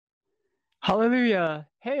Hallelujah.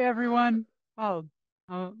 Hey everyone. Oh,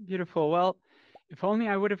 oh, beautiful. Well, if only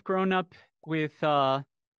I would have grown up with that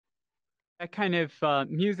kind of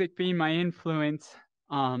music being my influence.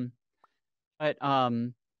 Um, but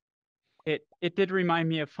it did remind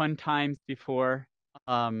me of fun times before,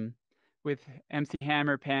 um, with MC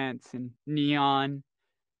Hammer Pants and Neon.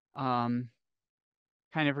 Um,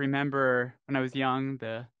 Kind of remember when I was young,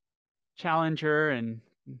 the Challenger and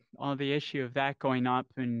all the issue of that going up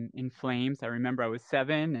in flames. I remember I was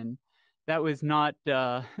 7, and that was not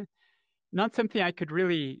not something I could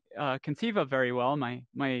really conceive of very well. My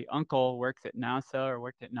uncle works at NASA or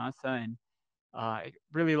worked at NASA, and I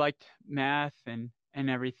really liked math and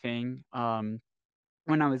everything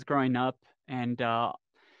when I was growing up. And I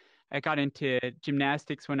got into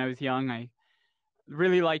gymnastics when I was young. I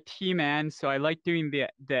really liked He-Man, so I liked doing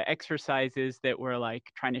the exercises that were like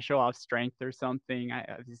trying to show off strength or something.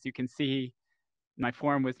 As you can see, my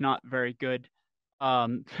form was not very good.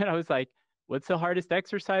 But I was like, what's the hardest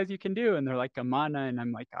exercise you can do? And they're like, a mana. And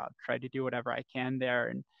I'm like, I'll try to do whatever I can there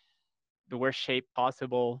in the worst shape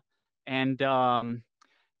possible. And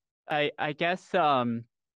I guess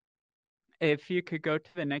if you could go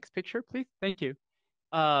to the next picture, please. Thank you.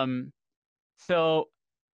 Um, so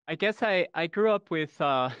I guess I grew up with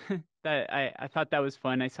that I thought that was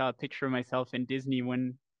fun. I saw a picture of myself in Disney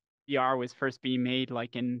when VR was first being made,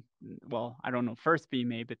 like in, well, I don't know, first being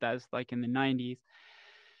made, but that was like in the 90s.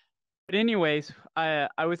 But anyways,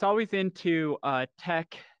 I was always into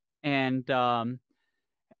tech and kind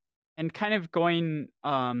of going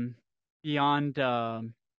beyond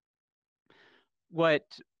what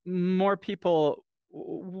more people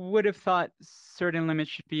would have thought certain limits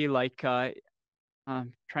should be, like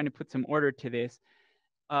trying to put some order to this.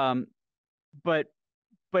 Um, but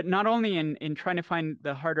not only in trying to find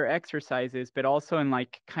the harder exercises, but also in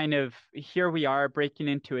like kind of here we are breaking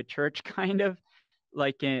into a church kind of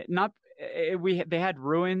like not we they had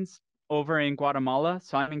ruins over in Guatemala.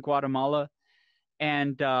 So I'm in Guatemala,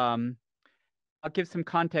 and I'll give some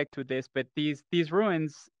context with this, but these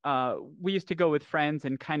ruins, we used to go with friends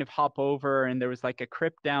and kind of hop over, and there was like a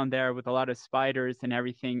crypt down there with a lot of spiders and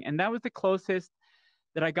everything, and that was the closest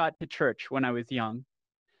that I got to church when I was young.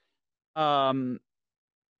 Um,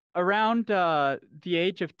 Around the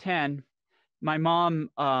age of 10, my mom,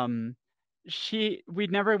 we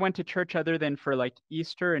never went to church other than for like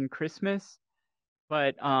Easter and Christmas.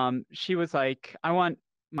 But she was like, I want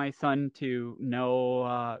my son to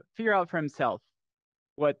know, figure out for himself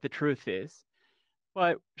what the truth is.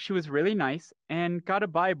 But she was really nice and got a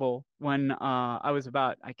Bible when I was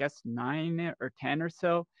about, I guess, 9 or 10 or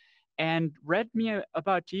so, and read me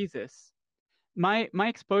about Jesus. My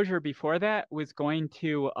exposure before that was going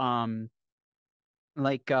to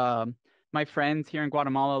like my friends here in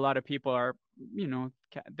Guatemala. A lot of people are,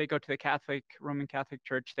 they go to the Catholic Roman Catholic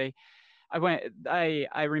Church.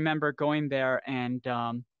 I remember going there, and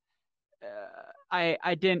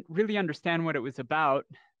I didn't really understand what it was about.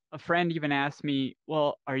 A friend even asked me,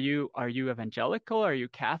 "Well, are you evangelical? Are you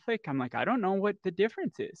Catholic?" I'm like, "I don't know what the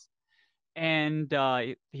difference is." And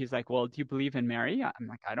he's like, "Well, do you believe in Mary?" I'm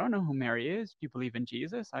like, "I don't know who Mary is." "Do you believe in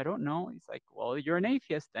Jesus?" "I don't know." He's like, "Well, you're an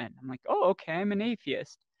atheist then." I'm like, "Oh, okay, I'm an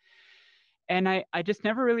atheist." And I just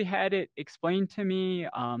never really had it explained to me.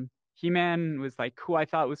 He-Man was like who I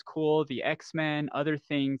thought was cool, the X-Men, other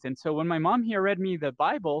things. And so when my mom here read me the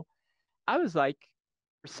Bible, I was like,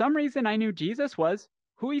 for some reason, I knew Jesus was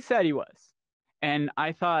who he said he was. And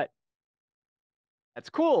I thought, that's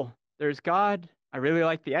cool. There's God. I really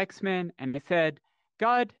like the X-Men. And I said,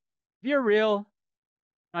 God, if you're real,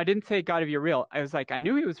 no, I didn't say, God, if you're real. I was like, I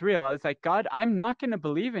knew he was real. I was like, God, I'm not going to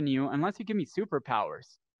believe in you unless you give me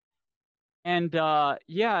superpowers. And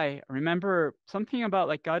yeah, I remember something about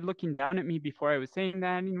like God looking down at me before I was saying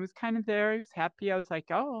that, and he was kind of there. He was happy. I was like,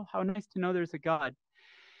 oh, how nice to know there's a God.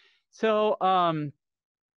 So,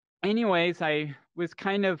 anyways, I was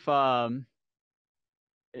kind of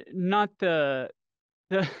not the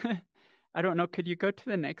I don't know. Could you go to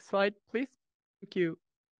the next slide, please? Thank you,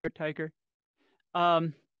 Vrtiger.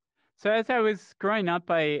 Um, so as I was growing up,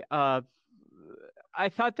 I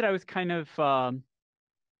thought that I was kind of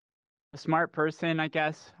a smart person, I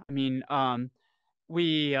guess. I mean,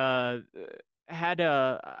 we I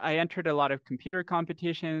entered a lot of computer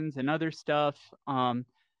competitions and other stuff.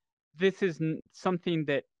 This is something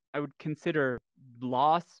that I would consider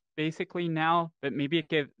loss basically now, but maybe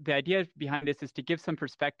the idea behind this is to give some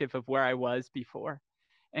perspective of where I was before.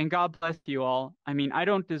 And God bless you all. I mean, I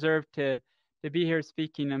don't deserve to be here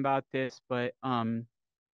speaking about this, but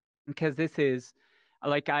because this is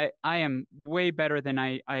like I am way better than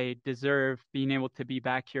I deserve being able to be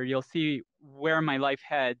back here. You'll see where my life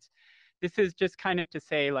heads. this is just kind of to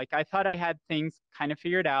say, like, I thought I had things kind of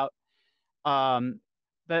figured out. Um,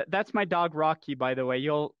 that's my dog Rocky, by the way.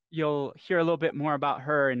 You'll hear a little bit more about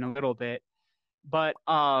her in a little bit. But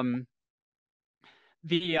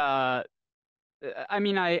the I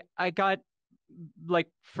mean, I got like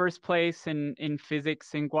first place in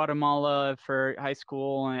physics in Guatemala for high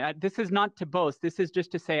school. And this is not to boast. This is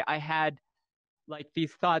just to say I had like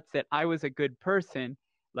these thoughts that I was a good person.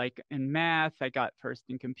 Like in math, I got first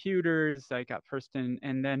in computers. I got first in,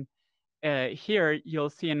 and then here you'll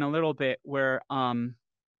see in a little bit where I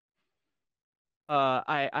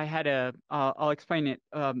had a I'll explain it.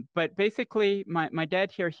 But basically, my dad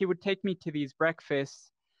here, he would take me to these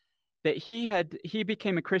breakfasts that he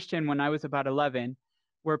became a Christian when I was about 11,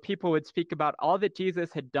 where people would speak about all that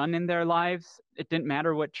Jesus had done in their lives. It didn't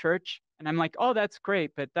matter what church. And I'm like, oh, that's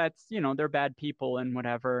great, but that's, they're bad people and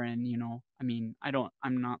whatever. And, I mean,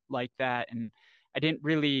 I'm not like that. And I didn't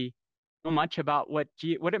really know much about what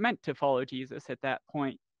it meant to follow Jesus at that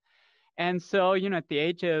point. And so, at the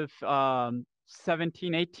age of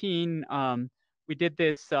 17, 18, we did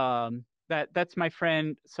this. That's my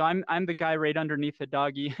friend. So I'm the guy right underneath the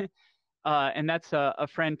doggy. And that's a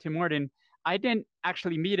friend, Tim Warden. I didn't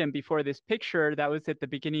actually meet him before this picture. That was at the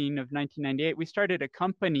beginning of 1998. We started a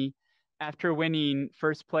company after winning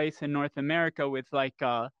first place in North America with like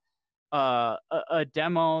a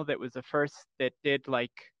demo that was the first that did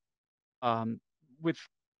like with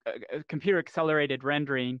computer accelerated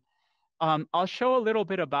rendering. I'll show a little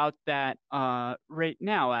bit about that right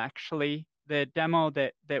now, actually, the demo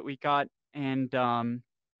that we got. And so,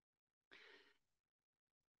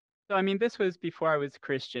 I mean, this was before I was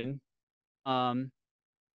Christian. I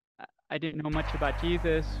didn't know much about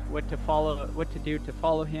Jesus, what to do to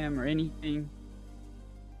follow him or anything.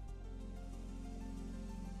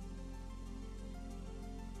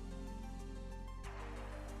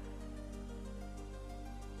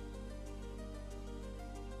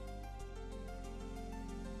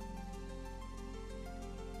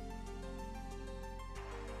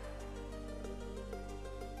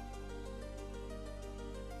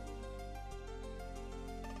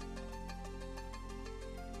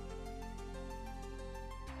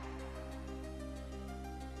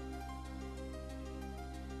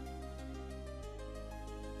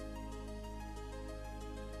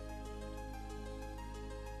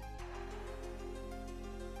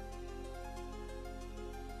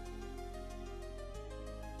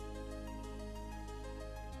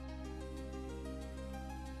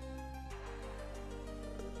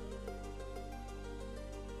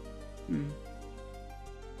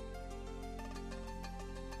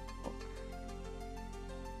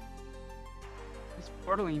 This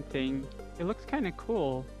portaling thing, it looks kind of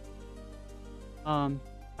cool. I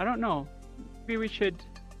don't know. Maybe we should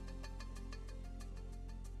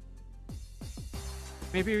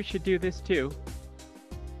do this too.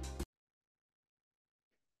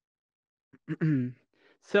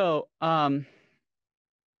 So, I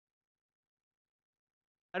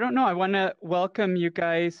don't know. I want to welcome you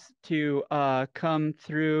guys to come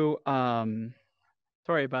through.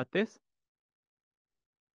 Sorry about this.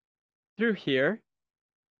 Through here.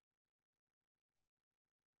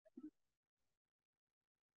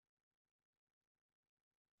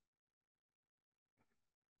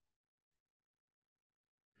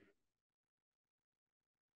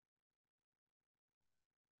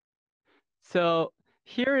 So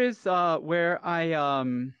here is where I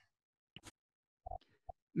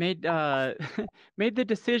made made the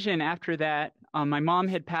decision after that. My mom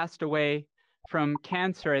had passed away from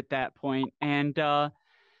cancer at that point, and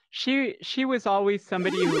she was always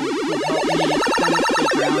somebody who helped me kind of stay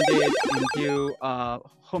grounded and do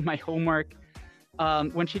my homework.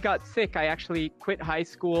 When she got sick, I actually quit high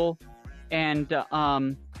school, and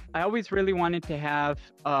I always really wanted to have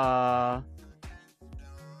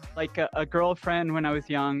like a girlfriend when I was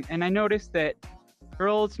young, and I noticed that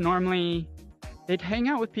girls normally they'd hang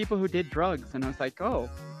out with people who did drugs, and I was like, oh,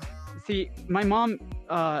 see, my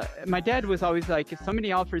dad was always like, if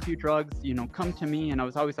somebody offers you drugs, come to me, and I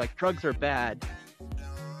was always like, drugs are bad.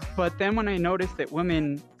 But then when I noticed that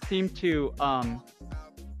women seem to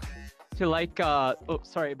like, oh,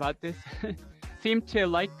 sorry about this, seem to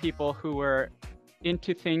like people who were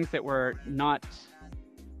into things that were not.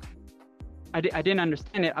 I didn't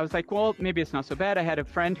understand it. I was like, well, maybe it's not so bad. I had a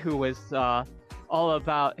friend who was all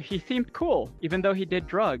about, he seemed cool, even though he did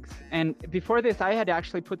drugs. And before this, I had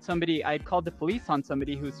actually I'd called the police on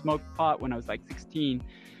somebody who smoked pot when I was like 16,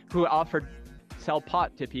 who offered to sell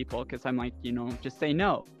pot to people, because I'm like, just say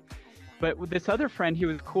no. But with this other friend, he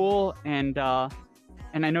was cool, and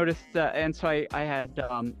and I noticed, and so I had,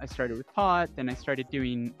 I started with pot, then I started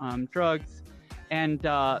doing drugs, and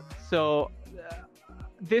so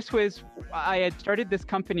this was, I had started this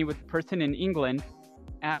company with a person in England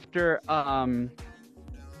after, I'm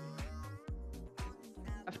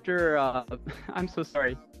so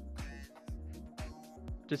sorry.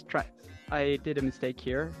 I did a mistake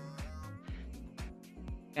here.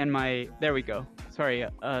 And there we go. Sorry,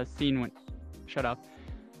 scene went shut off.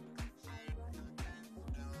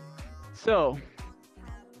 So,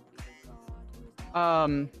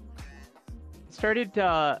 started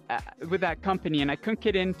with that company, and I couldn't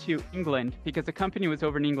get into England because the company was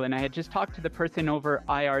over in England. I had just talked to the person over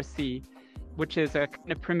IRC, which is a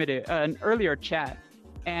kind of primitive, an earlier chat.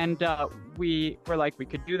 And we were like, we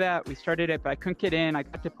could do that. We started it, but I couldn't get in. I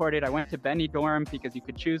got deported. I went to Benidorm because you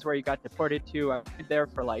could choose where you got deported to. I was there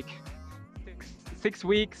for like six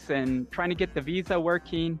weeks and trying to get the visa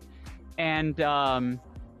working. And after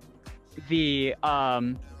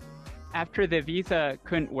the visa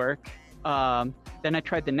couldn't work, then I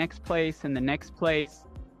tried the next place and the next place.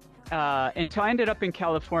 And so I ended up in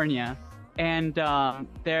California. And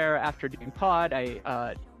there, after doing pod,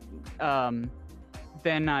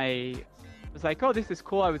 then I was like, oh, this is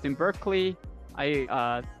cool. I was in Berkeley.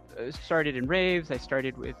 I started in raves. I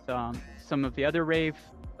started with some of the other rave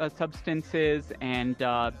substances. And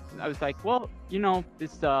I was like, well, you know,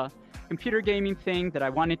 this computer gaming thing that I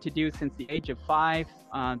wanted to do since the age of 5,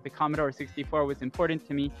 the Commodore 64 was important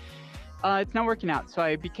to me. It's not working out. So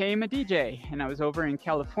I became a DJ, and I was over in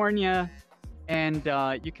California. And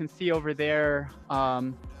you can see over there,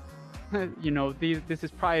 you know, this is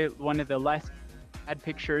probably one of the less had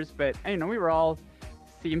pictures, but you know, we were all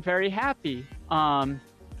seemed very happy on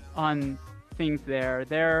things there.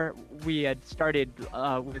 There we had started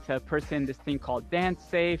with a person this thing called Dance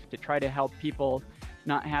Safe to try to help people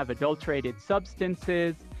not have adulterated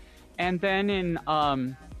substances. And then in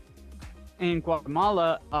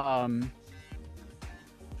Guatemala,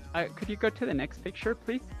 could you go to the next picture,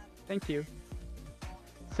 please? Thank you.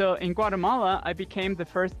 So in Guatemala, I became the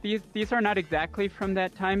first, these are not exactly from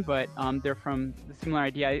that time, but they're from the similar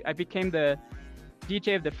idea. I became the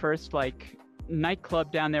DJ of the first like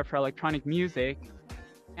nightclub down there for electronic music.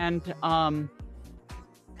 And I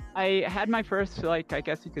had my first, like, I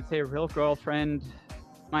guess you could say a real girlfriend.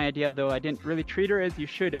 My idea, though, I didn't really treat her as you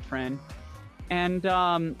should a friend. And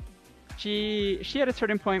she at a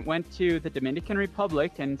certain point went to the Dominican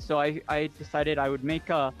Republic. And so I decided I would make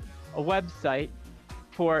a website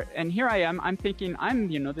and here I am, I'm thinking,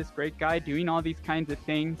 I'm, you know, this great guy doing all these kinds of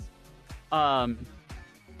things.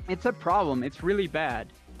 It's a problem. It's really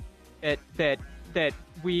bad that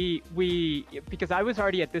we, because I was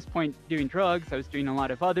already at this point doing drugs. I was doing a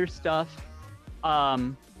lot of other stuff.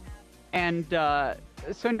 So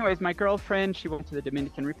anyways, my girlfriend, she went to the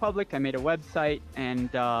Dominican Republic. I made a website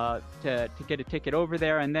and to get a ticket over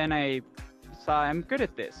there. And then I saw I'm good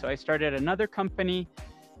at this. So I started another company.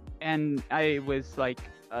 And I was like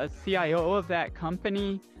a CIO of that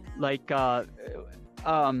company, like,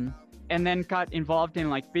 and then got involved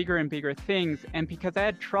in like bigger and bigger things. And because I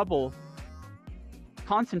had trouble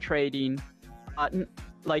concentrating, I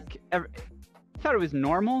thought it was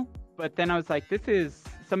normal, but then I was like,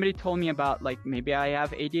 somebody told me about like, maybe I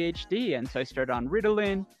have ADHD. And so I started on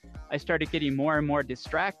Ritalin. I started getting more and more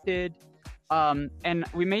distracted. And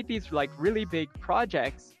we made these like really big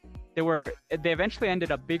projects. They eventually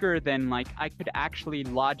ended up bigger than like I could actually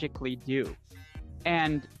logically do.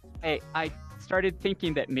 And I started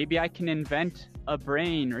thinking that maybe I can invent a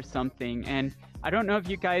brain or something. And I don't know if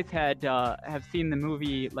you guys have seen the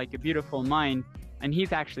movie like A Beautiful Mind, and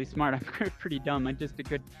he's actually smart. I'm pretty dumb. I'm just a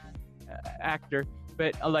good actor.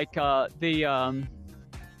 But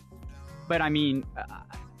but I mean,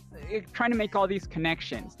 trying to make all these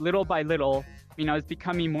connections little by little, you know, I was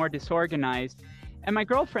becoming more disorganized. And my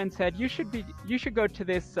girlfriend said, you should go to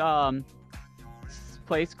this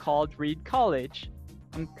place called Reed College.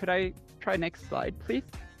 Could I try next slide, please?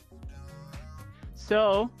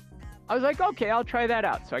 So I was like, okay, I'll try that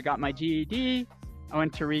out. So I got my GED. I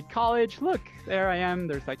went to Reed College. Look, there I am.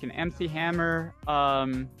 There's like an MC Hammer.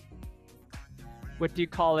 What do you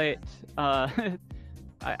call it? I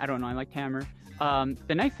don't know. I like Hammer.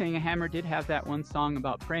 The nice thing, Hammer did have that one song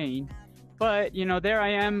about praying. But, you know, there I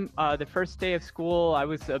am, the first day of school. I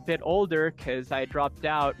was a bit older because I dropped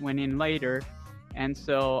out, went in later. And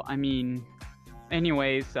so, I mean,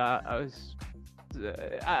 anyways, I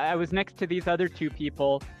was next to these other two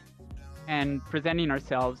people and presenting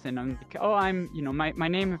ourselves. And I'm like, oh, my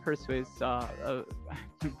name at first was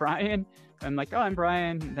Brian. I'm like, oh, I'm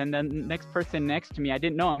Brian. Then the next person next to me, I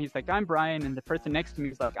didn't know him. He's like, I'm Brian. And the person next to me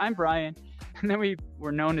was like, I'm Brian. and then we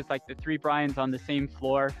were known as like the three Brians on the same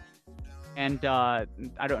floor. And I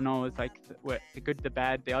don't know, it was like the good, the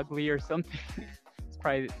bad, the ugly, or something. It's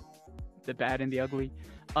probably the bad and the ugly.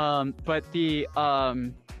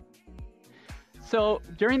 So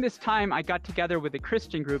during this time, I got together with a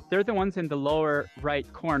Christian group. They're the ones in the lower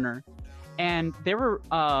right corner, and they were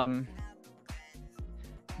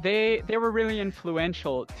they were really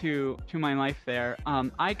influential to my life there.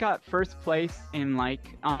 I got first place in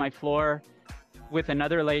like on my floor with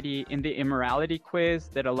another lady in the immorality quiz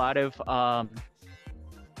that a lot of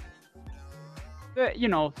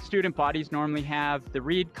student bodies normally have. The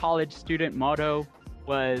Reed College student motto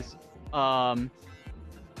was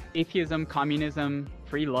atheism, communism,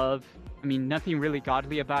 free love. I mean, nothing really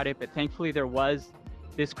godly about it, but thankfully there was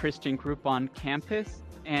this Christian group on campus,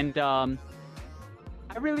 and I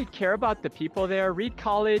really care about the people there. Reed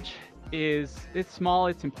College it's small.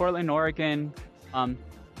 It's in Portland, Oregon.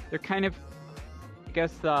 They're kind of, I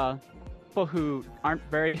guess, people who aren't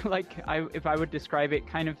very, if I would describe it,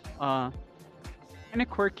 kind of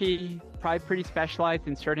quirky, probably pretty specialized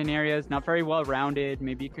in certain areas, not very well-rounded.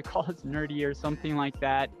 Maybe you could call us nerdy or something like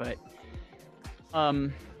that, but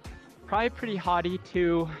probably pretty haughty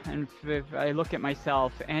too. And if I look at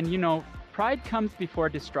myself, and pride comes before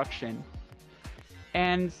destruction.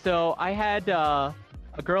 And so I had a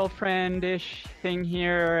girlfriend-ish thing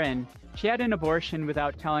here, and she had an abortion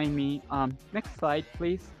without telling me. Next slide,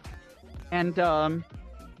 please. And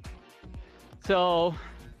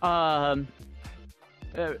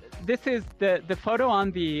this is the photo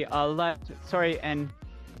on the left. Sorry, and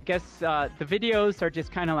I guess the videos are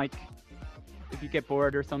just kind of like, if you get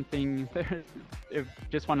bored or something, if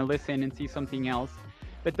just want to listen and see something else.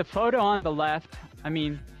 But the photo on the left, I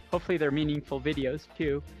mean, hopefully they're meaningful videos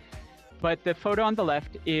too. But the photo on the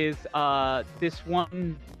left is this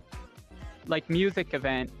one music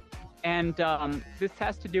event, and this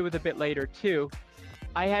has to do with a bit later too.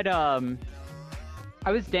 I had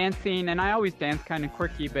I was dancing, and I always dance kind of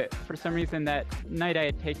quirky, but for some reason that night I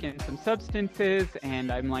had taken some substances,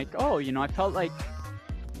 and I'm like, oh, I felt like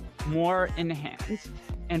more enhanced.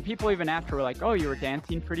 And people even after were like, oh, you were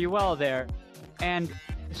dancing pretty well there. And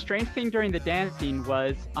the strange thing during the dancing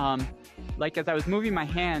was, as I was moving my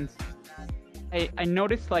hands, I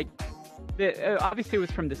noticed obviously it was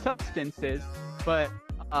from the substances, but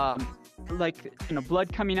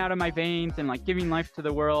blood coming out of my veins and giving life to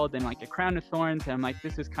the world and a crown of thorns. And I'm like,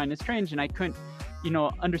 this is kind of strange. And I couldn't,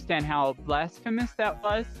 understand how blasphemous that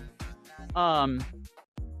was.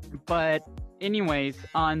 But anyways,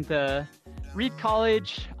 on the Reed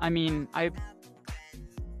College, I mean, I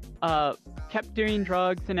kept doing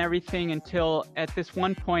drugs and everything until at this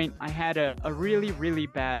one point I had a really, really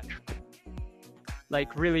bad trip.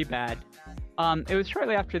 Really bad. It was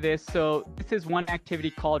shortly after this, so this is one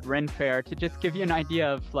activity called Ren Fair, to just give you an idea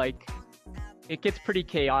of it gets pretty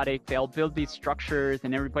chaotic. They'll build these structures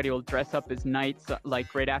and everybody will dress up as knights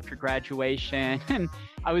right after graduation. And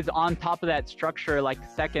I was on top of that structure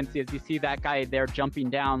seconds as you see that guy there jumping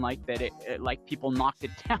down people knocked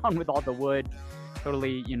it down with all the wood,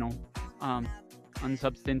 totally, on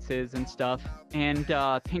substances and stuff. And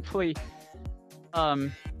thankfully,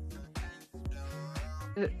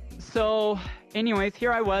 so anyways,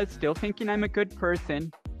 here I was still thinking I'm a good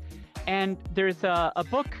person. And there's a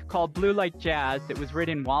book called Blue Like Jazz that was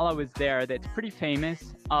written while I was there that's pretty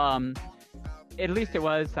famous. At least it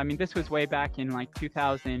was. I mean, this was way back in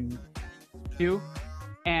 2002.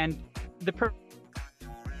 And the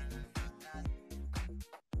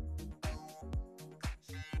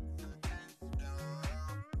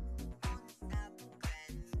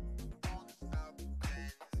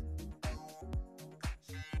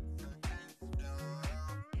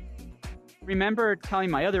remember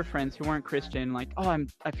telling my other friends who weren't Christian,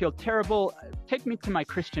 I feel terrible. Take me to my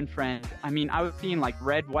Christian friend. I mean, I was seeing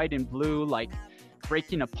red, white, and blue,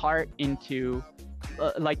 breaking apart into,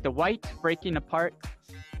 the white breaking apart.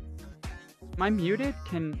 Am I muted?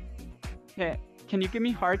 Can you give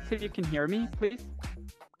me hearts if you can hear me, please?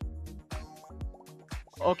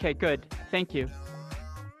 Okay, good. Thank you.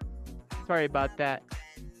 Sorry about that.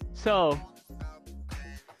 So,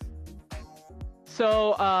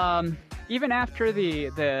 even after the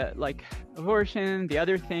abortion, the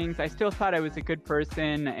other things, I still thought I was a good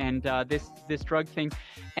person, and this drug thing,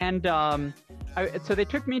 and so they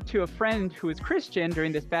took me to a friend who was Christian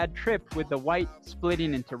during this bad trip with the white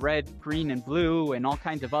splitting into red, green, and blue, and all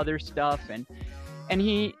kinds of other stuff, and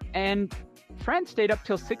friend stayed up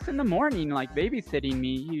till 6 a.m, babysitting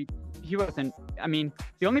me. He wasn't. I mean,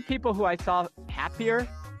 the only people who I saw happier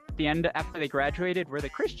at the end after they graduated were the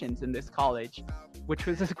Christians in this college, which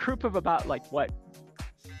was a group of about 7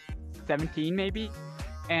 17 maybe.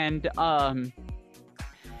 And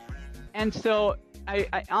so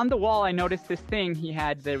I on the wall I noticed this thing he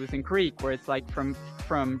had that was in Greek, where it's like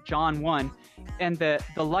from John 1, and the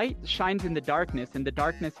light shines in the darkness, and the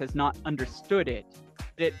darkness has not understood it.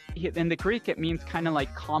 In the Greek it means kind of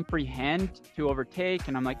like comprehend, to overtake,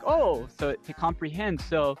 and I'm like, oh, so to comprehend,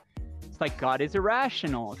 so it's like God is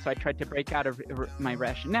irrational. So I tried to break out of my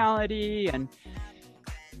rationality, and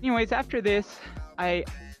anyways, after this I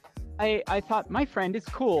thought my friend is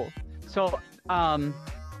cool. So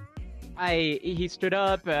he stood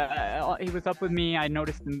up, he was up with me. I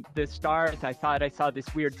noticed the stars. I thought I saw this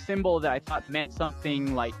weird symbol that I thought meant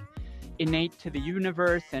something like innate to the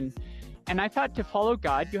universe, and I thought to follow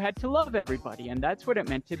God you had to love everybody, and that's what it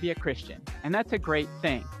meant to be a Christian, and that's a great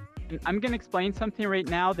thing. And I'm going to explain something right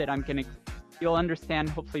now that you'll understand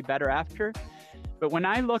hopefully better after. But when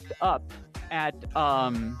I looked up at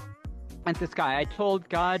the sky, I told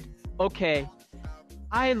God, okay,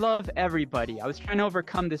 I love everybody. I was trying to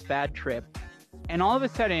overcome this bad trip, and all of a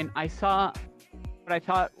sudden I saw what I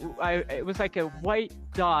thought it was like a white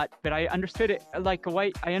dot, but I understood it like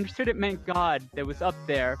I understood it meant God that was up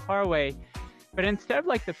there far away. But instead of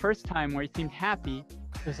like the first time where he seemed happy,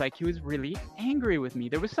 it was like he was really angry with me.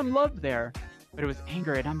 There was some love there, but it was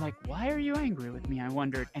anger, and I'm like, why are you angry with me? I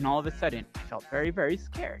wondered, and all of a sudden I felt very, very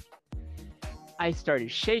scared. I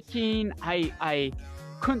started shaking. I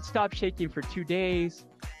couldn't stop shaking for 2 days.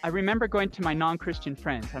 I remember going to my non-Christian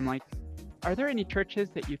friends. I'm like, are there any churches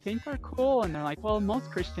that you think are cool? And they're like, well,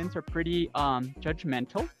 most Christians are pretty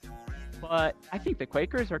judgmental, but I think the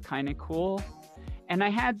Quakers are kind of cool. And I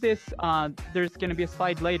had this, there's going to be a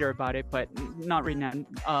slide later about it, but not right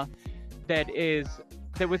now, that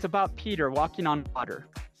was about Peter walking on water.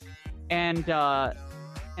 And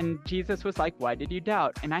Jesus was like, why did you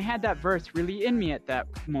doubt? And I had that verse really in me at that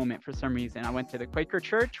moment for some reason. I went to the Quaker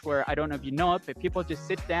church where, I don't know if you know it, but people just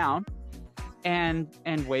sit down and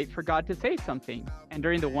wait for God to say something. And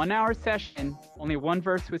during the 1 hour session, only one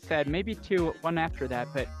verse was said, maybe two, one after that,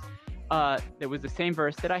 but there was the same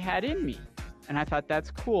verse that I had in me. And I thought,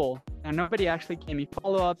 that's cool. And nobody actually gave me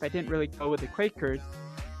follow-up. I didn't really go with the Quakers.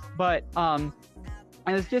 But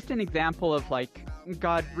it was just an example of like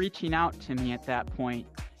God reaching out to me at that point,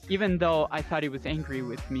 even though I thought he was angry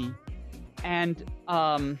with me. And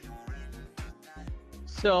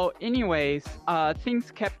so anyways,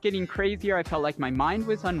 things kept getting crazier. I felt like my mind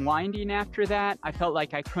was unwinding after that. I felt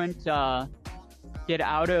like I couldn't get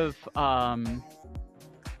out of, I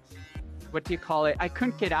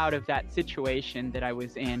couldn't get out of that situation that I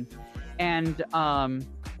was in. And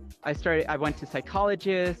I went to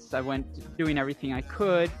psychologists. I went doing everything I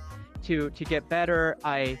could to get better.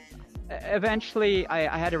 Eventually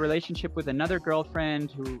I had a relationship with another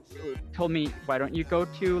girlfriend who told me, why don't you go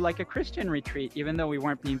to like a Christian retreat, even though we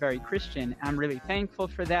weren't being very Christian. I'm really thankful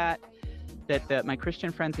for that my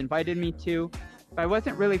Christian friends invited me to, but I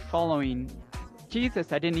wasn't really following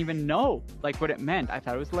Jesus. I didn't even know like what it meant. I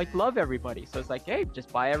thought it was like love everybody. So it's like, hey,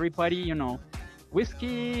 just buy everybody,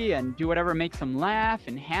 whiskey and do whatever makes them laugh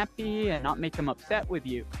and happy and not make them upset with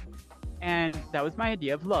you. And that was my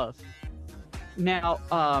idea of love. Now,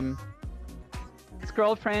 this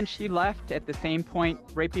girlfriend, she left at the same point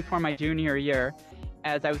right before my junior year,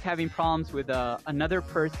 as I was having problems with another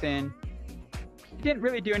person. He didn't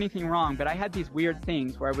really do anything wrong, but I had these weird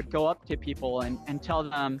things where I would go up to people and tell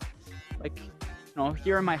them, like,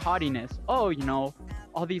 here are my haughtiness. Oh,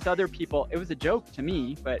 all these other people, it was a joke to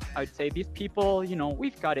me, but I'd say these people,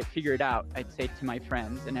 we've got it figured out, I'd say to my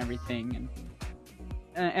friends and everything.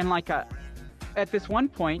 And like at this one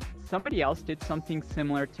point, somebody else did something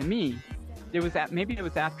similar to me. Maybe it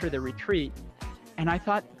was after the retreat, and I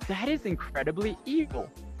thought, that is incredibly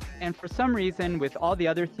evil. And for some reason, with all the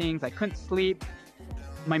other things, I couldn't sleep.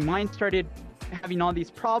 My mind started having all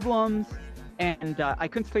these problems, and I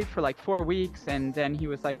couldn't sleep for like 4 weeks. And then he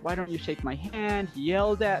was like, why don't you shake my hand? He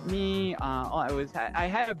yelled at me. I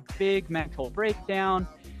had a big mental breakdown.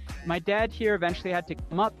 My dad here eventually had to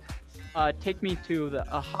come up, take me to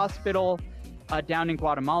a hospital down in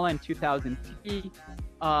Guatemala in 2003.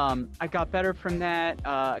 I got better from that.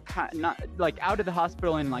 Not like out of the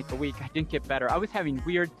hospital in like a week. I didn't get better. I was having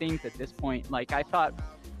weird things at this point. Like I thought,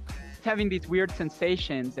 having these weird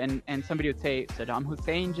sensations, and somebody would say Saddam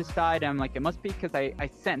Hussein just died. I'm like, it must be because I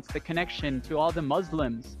sense the connection to all the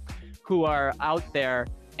Muslims who are out there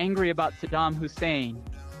angry about Saddam Hussein,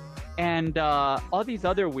 and all these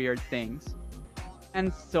other weird things.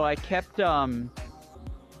 And so I kept.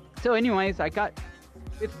 So anyways, I got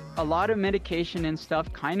with a lot of medication and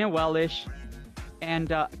stuff, kind of wellish. And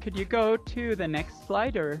could you go to the next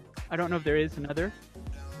slide, or I don't know if there is another.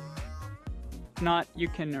 If not, you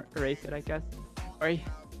can erase it, I guess. Sorry.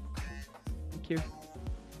 Thank you.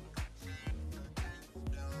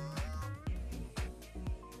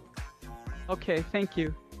 Okay, thank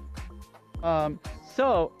you.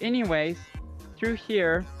 So anyways, through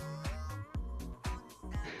here,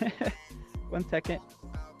 1 second.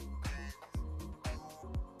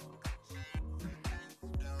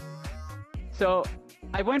 So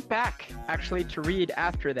I went back actually to read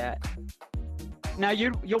after that. Now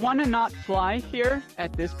you'll want to not fly here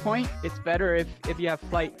at this point. It's better if you have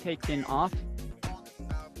flight taken off.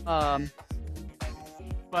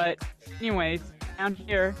 But anyways, down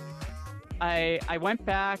here, I went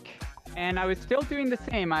back and I was still doing the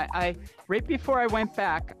same. I right before I went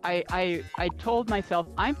back, I told myself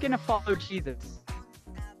I'm gonna follow Jesus.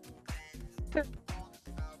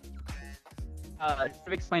 I've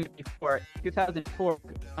explained it before. 2004,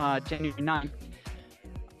 January 9th.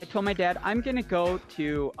 I told my dad I'm gonna go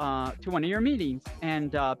to one of your meetings, and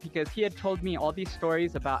because he had told me all these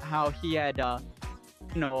stories about how he had, I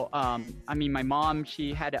mean, my mom,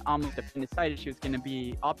 she had almost appendicitis. She was gonna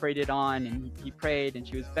be operated on, and he prayed, and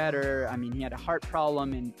she was better. I mean, he had a heart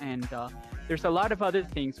problem, and there's a lot of other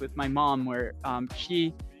things with my mom where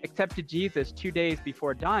she accepted Jesus 2 days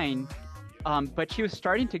before dying. But she was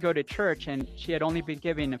starting to go to church, and she had only been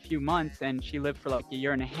given a few months, and she lived for like a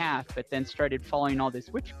year and a half, but then started following all this,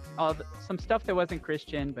 some stuff that wasn't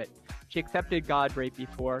Christian, but she accepted God right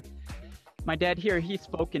before. My dad here, he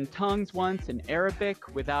spoke in tongues once in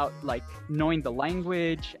Arabic without like knowing the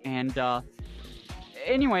language. And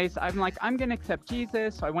anyways, I'm like, I'm going to accept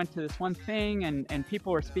Jesus. So I went to this one thing, and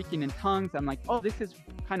people were speaking in tongues. I'm like, oh, this is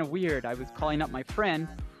kind of weird. I was calling up my friend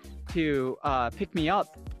to pick me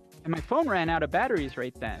up. And my phone ran out of batteries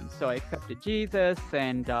right then. So I accepted Jesus,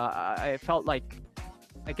 and I felt like,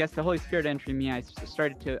 I guess the Holy Spirit entering me. I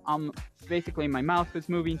started to, basically my mouth was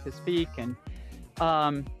moving to speak.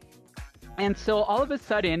 And so all of a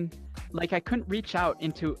sudden, like I couldn't reach out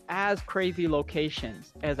into as crazy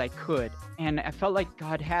locations as I could. And I felt like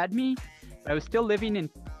God had me, but I was still living in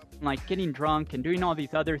like getting drunk and doing all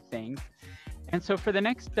these other things. And so for the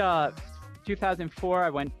next 2004, I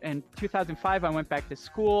went, and 2005, I went back to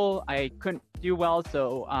school. I couldn't do well,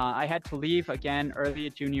 so I had to leave again early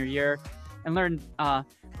junior year and learn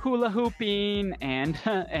hula hooping and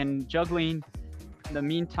and juggling in the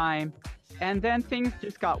meantime. And then things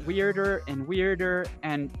just got weirder and weirder.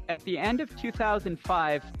 And at the end of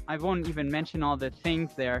 2005, I won't even mention all the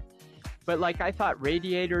things there, but like I thought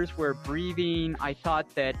radiators were breathing. I thought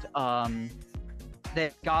that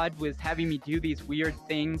that God was having me do these weird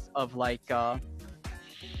things of like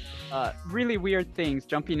really weird things,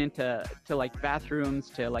 jumping into like bathrooms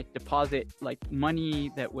to like deposit like money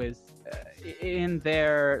that was in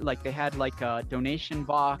there. Like they had like a donation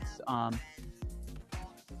box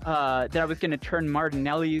that I was going to turn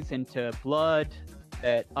Martinelli's into blood,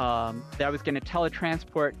 that I was going to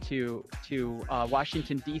teletransport to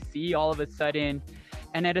Washington DC all of a sudden.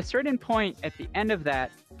 And at a certain point at the end of that,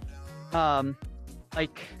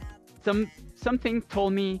 like something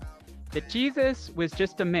told me that Jesus was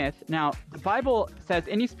just a myth. Now, the Bible says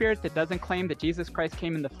any spirit that doesn't claim that Jesus Christ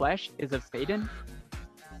came in the flesh is of Satan.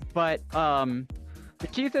 But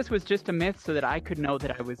Jesus was just a myth so that I could know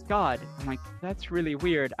that I was God. I'm like, that's really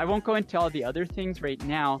weird. I won't go into all the other things right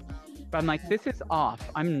now, but I'm like, this is off.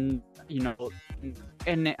 I'm,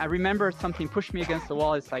 and I remember something pushed me against the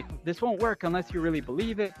wall. It's like, this won't work unless you really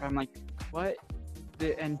believe it. I'm like, what?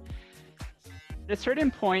 And at a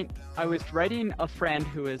certain point, I was writing a friend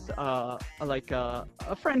who is like a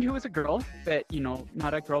friend who was a girl, but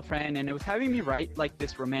not a girlfriend, and it was having me write like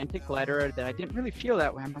this romantic letter that I didn't really feel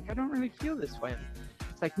that way. I'm like, I don't really feel this way.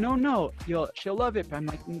 It's like, no, she'll love it. But I'm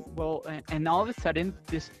like, well, and all of a sudden,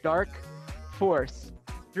 this dark force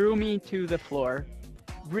threw me to the floor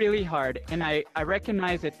really hard, and I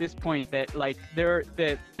recognize at this point that like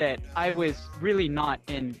that I was really not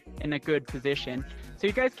in a good position. So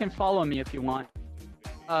you guys can follow me if you want.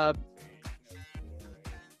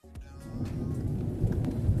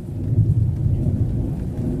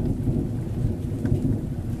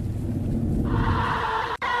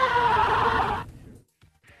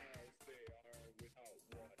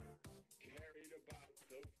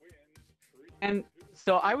 And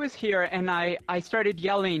so I was here, and I started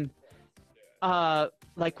yelling,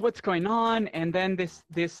 like, what's going on? And then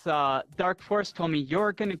this dark force told me,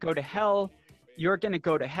 you're gonna go to hell. You're gonna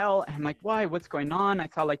go to hell. And I'm like, why? What's going on? I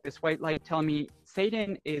saw like this white light tell me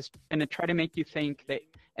Satan is gonna try to make you think that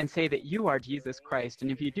and say that you are Jesus Christ. And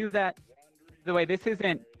if you do that, by the way, this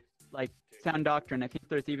isn't like sound doctrine. I think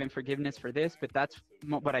there's even forgiveness for this, but that's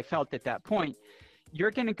what I felt at that point.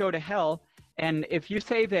 You're gonna go to hell. And if you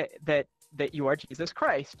say that that you are Jesus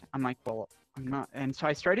Christ. I'm like, well, I'm not. And so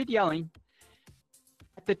I started yelling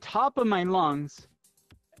at the top of my lungs.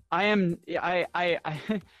 I'm not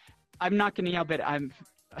going to yell, but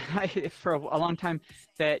for a long time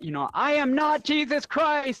that, you know, I am not Jesus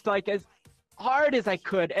Christ, like as hard as I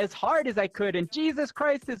could, and Jesus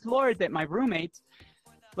Christ is Lord, that my roommates,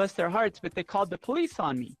 bless their hearts, but they called the police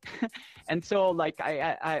on me. And so like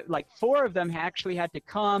I like 4 of them actually had to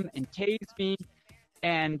come and tase me,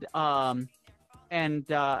 and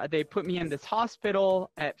they put me in this hospital.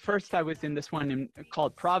 At first I was in this one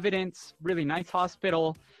called Providence, really nice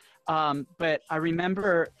hospital. But I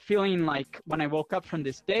remember feeling like when I woke up from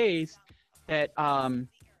this daze that I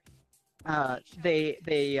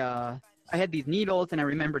had these needles, and I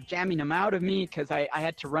remember jamming them out of me because I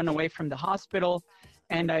had to run away from the hospital.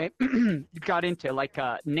 And I got into like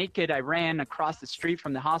naked. I ran across the street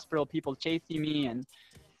from the hospital, people chasing me, and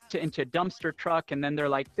into a dumpster truck. And then they're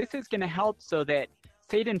like, this is going to help so that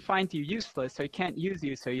Satan finds you useless, so he can't use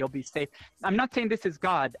you, so you'll be safe. I'm not saying this is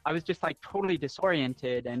God. I was just like totally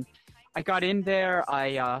disoriented. And I got in there.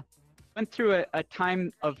 I went through a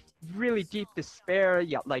time of really deep despair,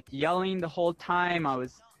 like yelling the whole time. I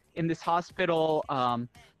was in this hospital.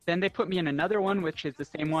 Then they put me in another one, which is the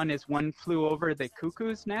same one as One Flew Over the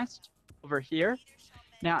Cuckoo's Nest over here.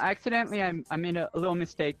 Now, accidentally, I made a little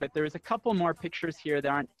mistake, but there's a couple more pictures here that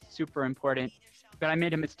aren't super important, but I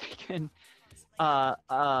made a mistake. And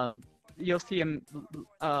you'll see them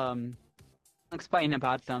explain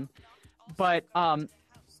about them. But it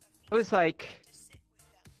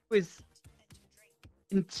was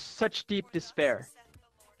in such deep despair.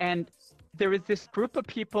 And there was this group of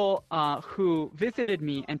people who visited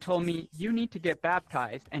me and told me, you need to get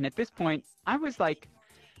baptized. And at this point, I was like,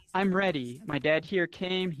 I'm ready. My dad here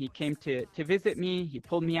came. He came to visit me. He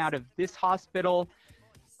pulled me out of this hospital.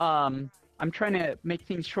 I'm trying to make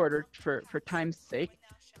things shorter for time's sake.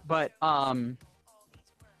 But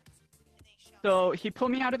so he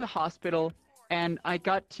pulled me out of the hospital, and I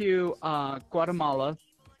got to Guatemala.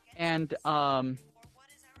 And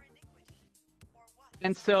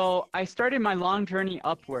so I started my long journey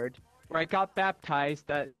upward, where I got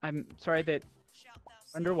baptized. I'm sorry that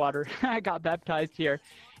underwater. I got baptized here.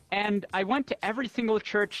 And I went to every single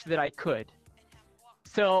church that I could.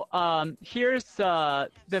 So here's the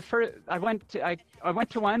first. I went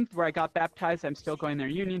to one where I got baptized. I'm still going there,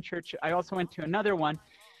 Union Church. I also went to another one.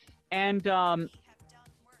 And how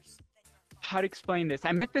to explain this?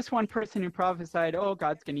 I met this one person who prophesied, oh,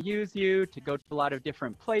 God's going to use you to go to a lot of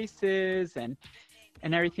different places and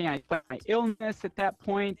everything. I felt my illness at that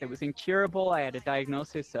point that was incurable. I had a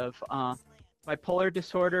diagnosis of bipolar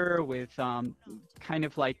disorder with kind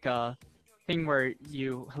of like a thing where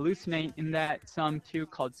you hallucinate in that, some too,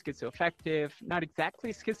 called schizoaffective. Not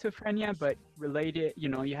exactly schizophrenia, but related. You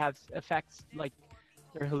know, you have effects like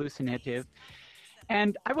they're hallucinative.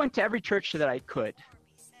 And I went to every church that I could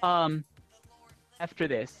after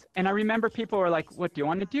this. And I remember people were like, what do you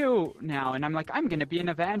want to do now? And I'm like, I'm going to be an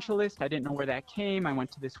evangelist. I didn't know where that came. I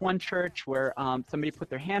went to this one church where somebody put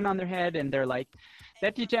their hand on their head, and they're like,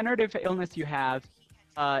 that degenerative illness you have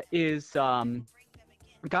is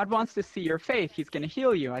God wants to see your faith. He's going to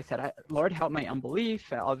heal you. I said, Lord, help my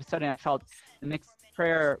unbelief. All of a sudden, I felt the next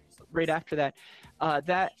prayer right after that,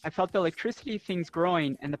 that I felt the electricity things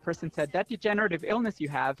growing. And the person said, that degenerative illness you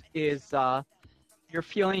have is you're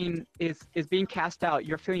feeling is being cast out.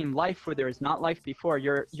 You're feeling life where there is not life before.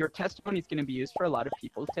 Your testimony is going to be used for a lot of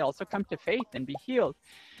people to also come to faith and be healed.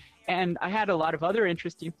 And I had a lot of other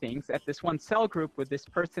interesting things at this one cell group with this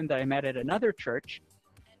person that I met at another church.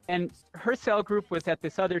 And her cell group was at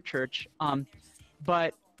this other church.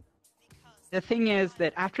 But the thing is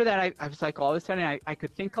that after that, I was like, all of a sudden, I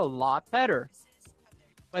could think a lot better.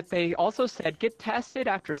 But they also said, get tested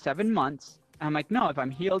after 7 months. And I'm like, no, if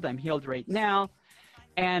I'm healed right now.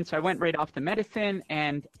 And so I went right off the medicine,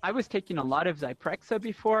 and I was taking a lot of Zyprexa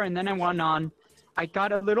before, and then I went on. I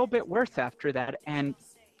got a little bit worse after that, and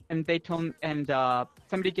they told me, and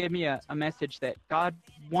somebody gave me a message that God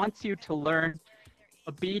wants you to learn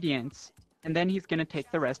obedience, and then he's going to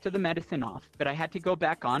take the rest of the medicine off. But I had to go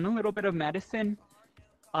back on a little bit of medicine.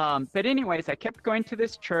 But anyways, I kept going to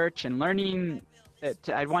this church and learning that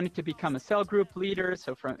I wanted to become a cell group leader.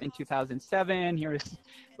 So in 2007, here's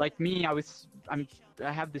like me, I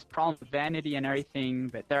have this problem with vanity and everything,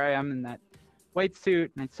 but there I am in that white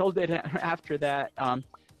suit, and I sold it after that.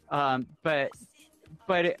 But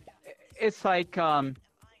it's like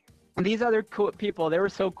these other cool people, they were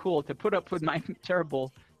so cool to put up with my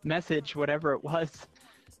terrible message, whatever it was.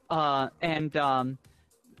 I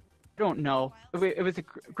don't know. It was a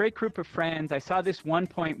great group of friends. I saw this one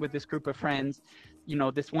point with this group of friends, you know,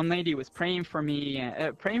 this one lady was praying for me,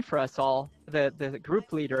 praying for us all, the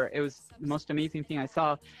group leader. It was the most amazing thing I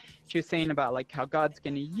saw. She was saying about like how God's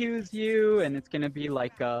going to use you, and it's going to be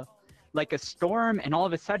like a storm, and all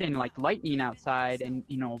of a sudden like lightning outside, and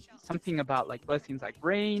you know, something about like blessings like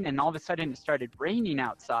rain, and all of a sudden it started raining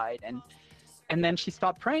outside, and then she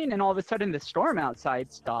stopped praying, and all of a sudden the storm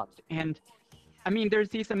outside stopped. And I mean, there's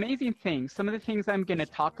these amazing things. Some of the things I'm going to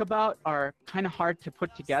talk about are kind of hard to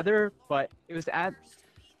put together, but it was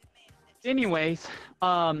anyways,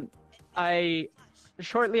 I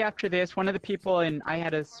shortly after this, one of the people, and I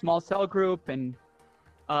had a small cell group, and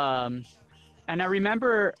I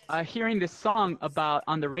remember hearing this song about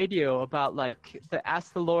on the radio about like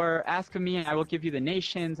ask the Lord, ask of me and I will give you the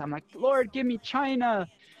nations. I'm like, Lord, give me China.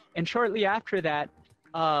 And shortly after that,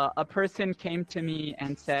 a person came to me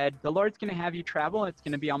and said, the Lord's going to have you travel. It's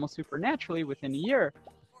going to be almost supernaturally within a year.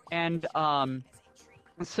 And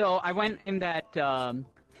so I went in that,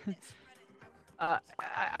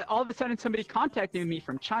 all of a sudden somebody contacted me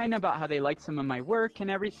from China about how they liked some of my work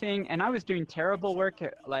and everything. And I was doing terrible work.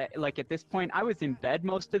 Like at this point, I was in bed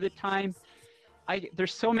most of the time.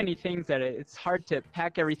 There's so many things that it's hard to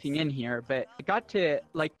pack everything in here, but I got to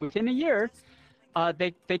like within a year,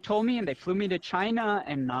 they told me, and they flew me to China,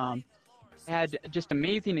 and had just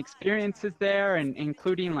amazing experiences there, and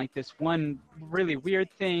including like this one really weird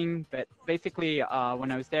thing. But basically,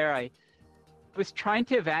 when I was there, I was trying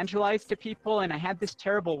to evangelize to people, and I had this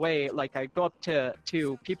terrible way. Like I go up to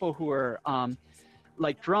people who were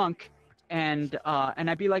like drunk, and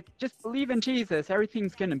I'd be like, just believe in Jesus,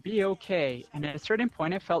 everything's gonna be okay. And at a certain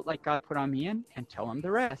point, I felt like God put on me and tell them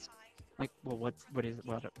the rest. Like, well, what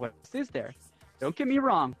is there? Don't get me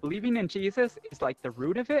wrong, believing in Jesus is like the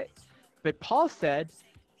root of it, but Paul said,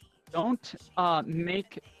 don't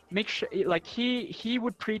make sure, like he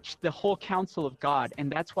would preach the whole counsel of God,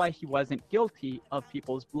 and that's why he wasn't guilty of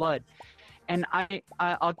people's blood. And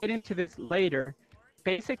I'll get into this later.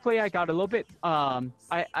 Basically, I got a little bit,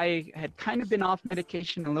 I had kind of been off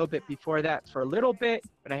medication a little bit before that for a little bit,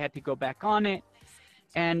 but I had to go back on it.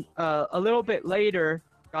 And a little bit later,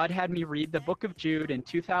 God had me read the book of Jude in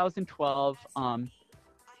 2012.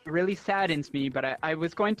 It really saddens me, but I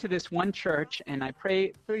was going to this one church, and I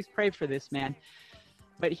please pray for this man.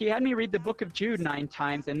 But he had me read the book of Jude 9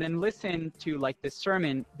 times and then listen to like this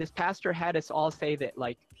sermon. This pastor had us all say that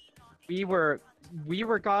like we were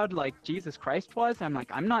God like Jesus Christ was. I'm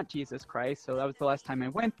like, I'm not Jesus Christ. So that was the last time I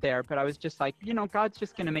went there. But I was just like, you know, God's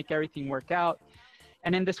just going to make everything work out.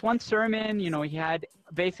 And in this one sermon, you know, he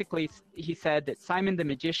said that Simon the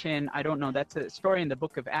magician, I don't know, that's a story in the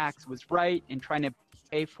book of Acts, was right in trying to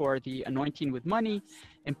pay for the anointing with money.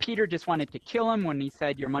 And Peter just wanted to kill him when he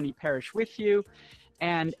said, your money perish with you.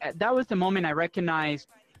 And that was the moment I recognized,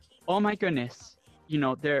 oh my goodness, you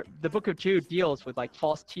know, the book of Jude deals with like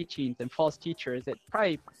false teachings and false teachers. It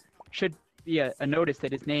probably should be a notice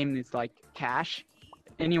that his name is like Cash.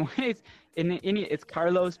 Anyways, it's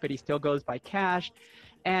Carlos, but he still goes by Cash.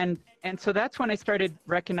 And so that's when I started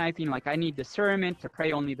recognizing like I need discernment to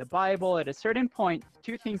pray only the Bible. At a certain point,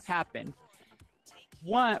 two things happened.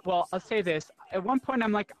 One, well, I'll say this. At one point,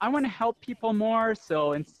 I'm like, I want to help people more.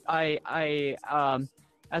 So as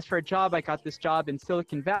for a job, I got this job in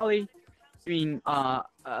Silicon Valley doing a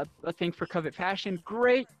thing for Covet Fashion.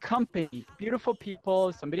 Great company, beautiful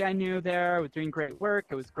people, somebody I knew there, was doing great work.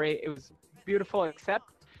 It was great. It was beautiful, except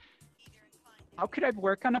how could I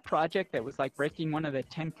work on a project that was like breaking one of the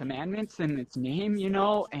 10 commandments in its name, you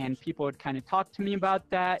know? And people would kind of talk to me about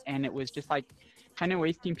that. And it was just like kind of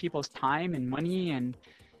wasting people's time and money. And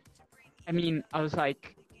I mean, I was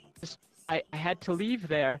like, I had to leave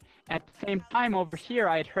there. At the same time over here,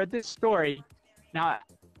 I had heard this story. Now,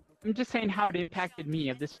 I'm just saying how it impacted me,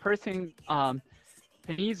 of this person,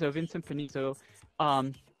 Vincent Panizo.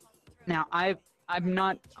 Now, I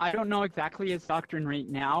don't know exactly his doctrine right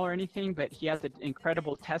now or anything, but he has an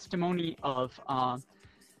incredible testimony of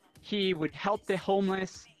he would help the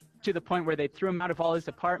homeless to the point where they threw him out of all his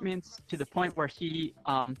apartments, to the point where he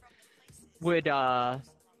would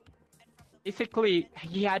basically,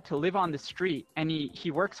 he had to live on the street, and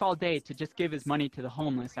he works all day to just give his money to the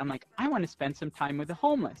homeless. I'm like, I want to spend some time with the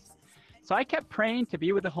homeless. So I kept praying to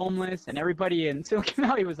be with the homeless, and everybody in Silicon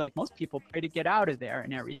Valley was like, most people pray to get out of there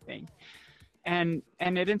and everything. And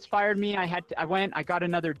it inspired me. I got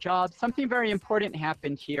another job. Something very important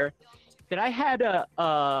happened here, that I had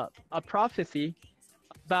a prophecy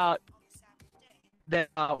about that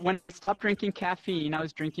when I stopped drinking caffeine, I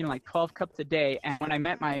was drinking like 12 cups a day. And when I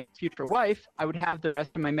met my future wife, I would have the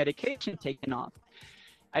rest of my medication taken off.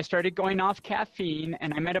 I started going off caffeine,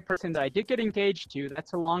 and I met a person that I did get engaged to.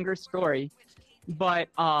 That's a longer story. But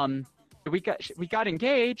we got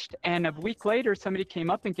engaged, and a week later, somebody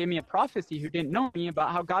came up and gave me a prophecy who didn't know me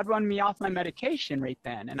about how God wanted me off my medication right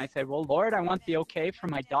then. And I said, well, Lord, I want the okay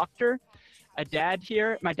from my doctor, my dad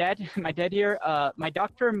here, my doctor, my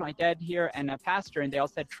dad here, and a pastor, and they all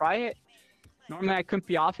said, try it. Normally, I couldn't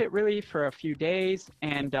be off it really for a few days,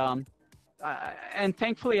 and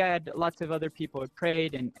thankfully, I had lots of other people who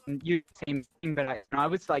prayed and used the same thing, but I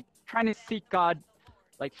was like trying to seek God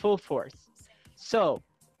like full force. So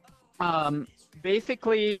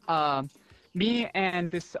basically, me and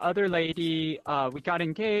this other lady, we got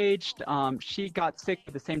engaged. She got sick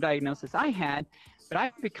with the same diagnosis I had, but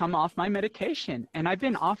I've become off my medication, and I've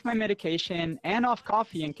been off my medication and off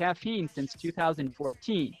coffee and caffeine since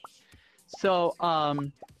 2014. So,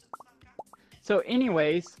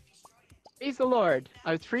 anyways, praise the Lord.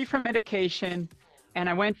 I was free from medication, and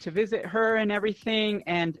I went to visit her and everything,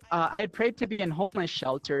 and I had prayed to be in homeless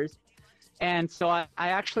shelters. And so I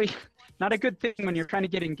actually, not a good thing when you're trying to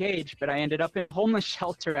get engaged, but I ended up in a homeless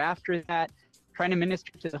shelter after that, trying to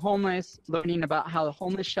minister to the homeless, learning about how the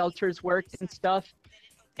homeless shelters worked and stuff.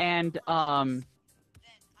 And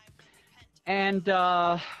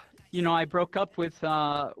you know, I broke up with,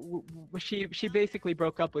 she basically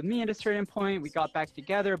broke up with me at a certain point. We got back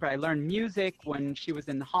together, but I learned music when she was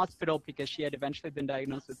in the hospital because she had eventually been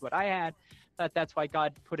diagnosed with what I had. But that's why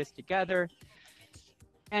God put us together.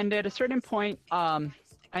 And at a certain point, I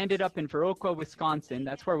ended up in Vrtiger, Wisconsin.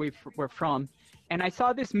 That's where we're from. And I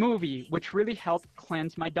saw this movie, which really helped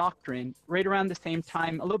cleanse my doctrine right around the same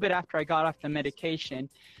time, a little bit after I got off the medication,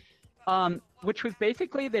 which was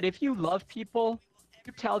basically that if you love people,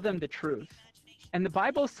 you tell them the truth. And the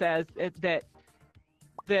Bible says that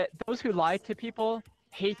those who lie to people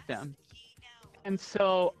hate them. And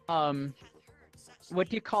so, what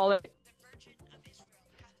do you call it?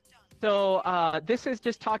 So this is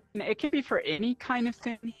just talking, it can be for any kind of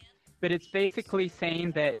sin, but it's basically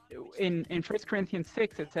saying that in 1 Corinthians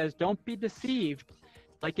 6, it says, don't be deceived.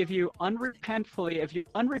 Like if you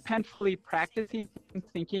unrepentfully practicing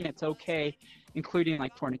thinking it's okay, including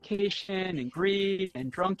like fornication and greed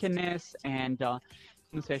and drunkenness and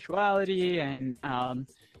homosexuality and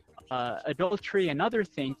adultery and other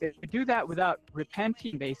things, if you do that without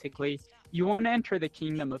repenting, basically, you won't enter the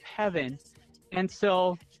kingdom of heaven. And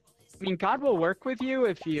so, I mean, God will work with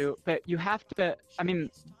you but you have to, I mean,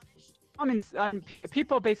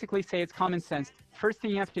 people basically say it's common sense. First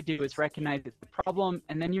thing you have to do is recognize it's a problem,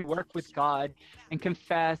 and then you work with God and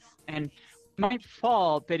confess, and you might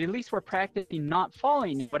fall, but at least we're practicing not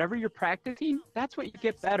falling. Whatever you're practicing, that's what you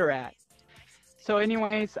get better at. So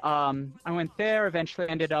anyways, I went there, eventually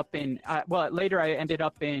ended up in, later I ended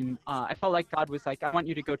up in, I felt like God was like, I want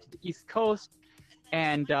you to go to the East Coast,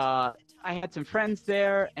 and I had some friends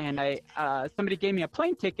there, and somebody gave me a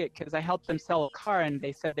plane ticket because I helped them sell a car, and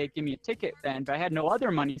they said they'd give me a ticket then, but I had no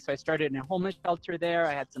other money, so I started in a homeless shelter there.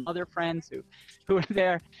 I had some other friends who were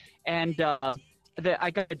there, and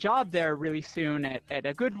I got a job there really soon at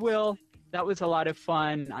a Goodwill. That was a lot of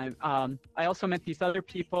fun. I also met these other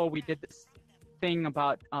people. We did this thing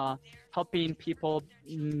about helping people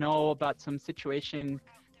know about some situation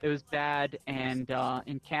that was bad and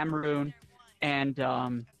in Cameroon, and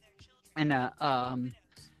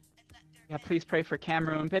please pray for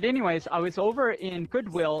Cameroon. But anyways, I was over in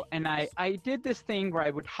Goodwill, and I did this thing where I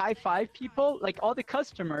would high five people, like all the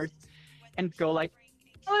customers, and go like,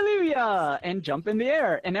 hallelujah, and jump in the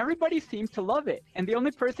air. And everybody seemed to love it. And the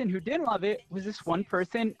only person who didn't love it was this one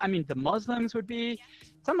person. I mean, the Muslims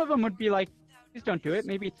some of them would be like, please don't do it,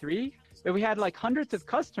 maybe 3. But we had like hundreds of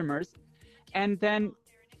customers. And then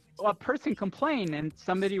a person complained, and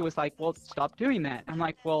somebody was like, well, stop doing that. I'm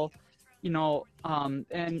like, well, you know,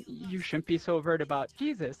 and you shouldn't be so overt about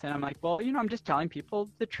Jesus. And I'm like, well, you know, I'm just telling people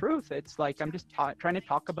the truth. It's like, I'm just trying to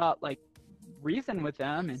talk about like reason with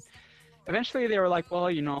them. And eventually they were like,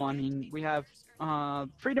 well, you know, I mean, we have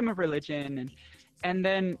freedom of religion. And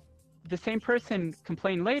then the same person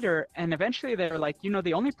complained later, and eventually they were like, you know,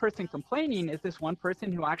 the only person complaining is this one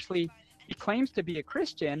person who actually, he claims to be a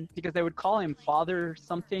Christian, because they would call him Father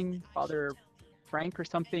Frank or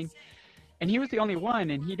something. And he was the only one,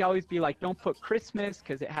 and he'd always be like, don't put Christmas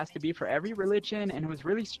because it has to be for every religion. And it was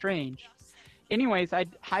really strange. Anyways,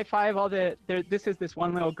 I'd high five this is this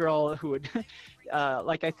one little girl who would,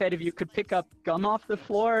 like I said, if you could pick up gum off the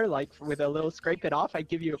floor, like with a little scrape it off, I'd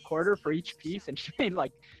give you a quarter for each piece. And she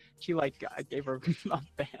I gave her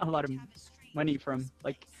a lot of money from,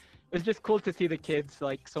 like, it was just cool to see the kids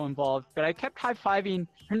like so involved. But I kept high-fiving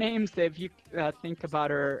her names. If you think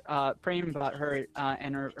about her, praying about her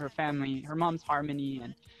and her family. Her mom's Harmony,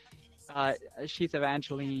 and she's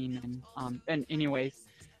Evangeline. And anyways,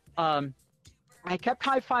 I kept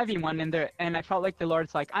high-fiving one, and I felt like the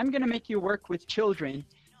Lord's like, I'm gonna make you work with children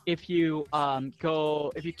if you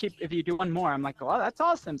if you do one more. I'm like, oh, that's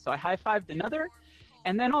awesome. So I high-fived another,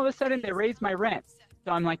 and then all of a sudden they raised my rent.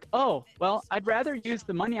 So I'm like, oh, well, I'd rather use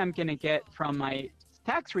the money I'm gonna get from my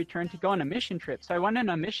tax return to go on a mission trip. So I went on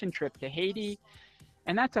a mission trip to Haiti,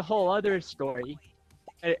 and that's a whole other story.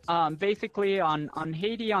 Basically on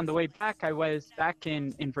Haiti, on the way back, I was back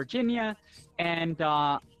in Virginia, and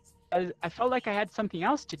I felt like I had something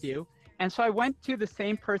else to do. And so I went to the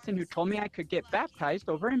same person who told me I could get baptized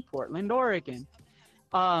over in Portland, Oregon.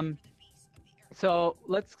 So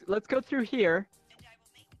let's go through here.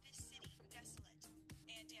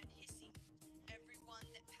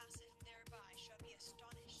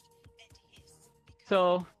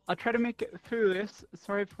 So I'll try to make it through this.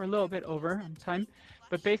 Sorry for a little bit over on time,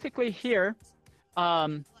 but basically here,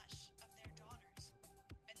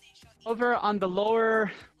 over on the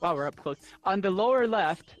lower, wow, we're up close. On the lower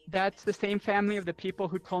left, that's the same family of the people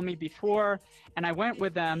who told me before, and I went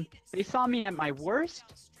with them. They saw me at my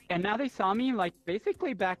worst, and now they saw me like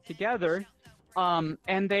basically back together.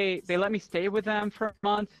 And they let me stay with them for a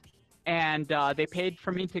month, and they paid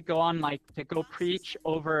for me to go on to go preach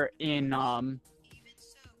over in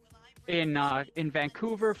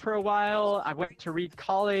Vancouver for a while. I went to Reed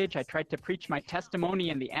College. I tried to preach my testimony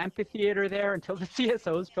in the amphitheater there until the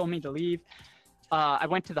CSOs told me to leave. I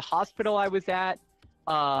went to the hospital I was at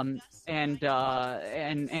and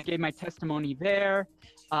gave my testimony there.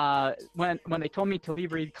 When they told me to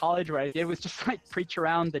leave Reed College, what I did was just like preach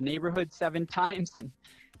around the neighborhood 7 times. And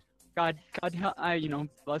God,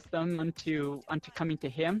 bless them unto coming to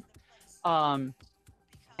Him.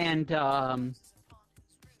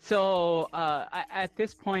 So at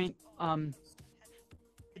this point, could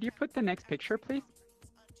you put the next picture, please?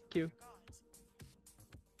 Thank you.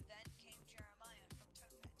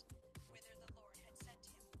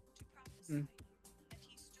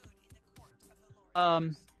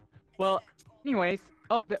 Well, anyways,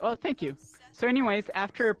 thank you. So anyways,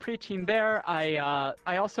 after preaching there,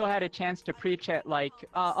 I also had a chance to preach at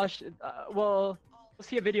we'll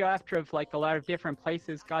see a video after of like a lot of different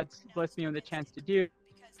places God's blessed me with a chance to do.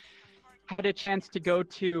 Had a chance to go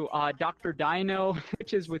to Dr. Dino,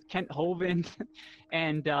 which is with Kent Hovind,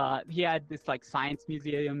 and he had this like science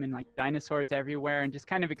museum and like dinosaurs everywhere, and just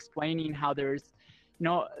kind of explaining how there's,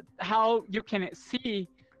 how you can see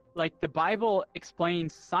like the Bible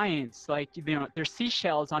explains science. Like, there's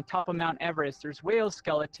seashells on top of Mount Everest, there's whale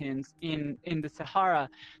skeletons in the Sahara,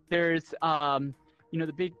 there's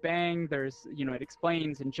the Big Bang, there's, it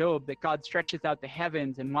explains in Job that God stretches out the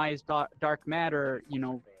heavens, and why is dark matter,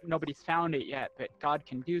 nobody's found it yet, but God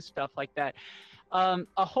can do stuff like that.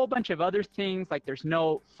 A whole bunch of other things, like there's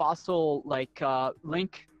no fossil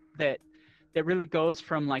link that really goes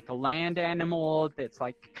from like a land animal that's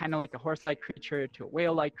like kind of like a horse-like creature to a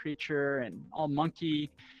whale-like creature, and all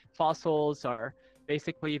monkey fossils are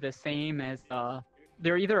basically the same as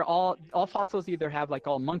they're either all fossils either have like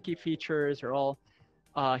all monkey features or all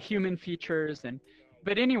human features.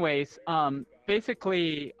 But anyways,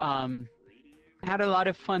 basically had a lot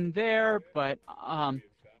of fun there, but I'm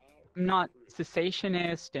not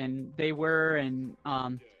cessationist, and they were, and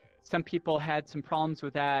some people had some problems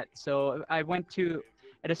with that. So I went to,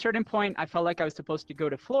 at a certain point, I felt like I was supposed to go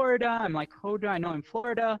to Florida. I'm like, who do I know in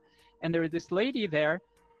Florida? And there was this lady there,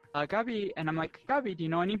 Gabi, and I'm like, Gabi, do you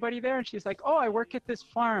know anybody there? And she's like, oh, I work at this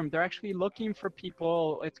farm. They're actually looking for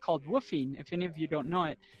people. It's called woofing, if any of you don't know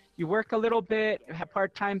it. You work a little bit, have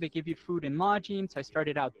part-time, they give you food and lodging. So I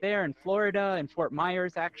started out there in Florida, in Fort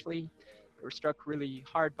Myers, actually. We were struck really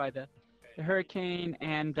hard by the hurricane,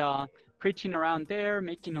 and preaching around there,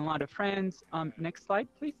 making a lot of friends. Next slide,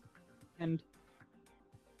 please. And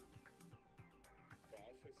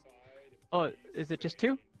oh, is it just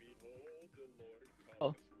 2?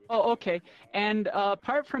 Oh, okay. And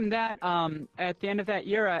apart from that, at the end of that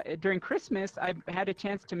year, during Christmas, I had a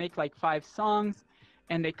chance to make like 5 songs,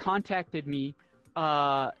 and they contacted me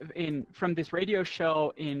from this radio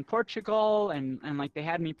show in Portugal, and like they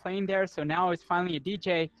had me playing there. So now I was finally a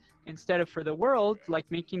DJ instead of for the world, like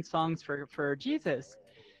making songs for Jesus.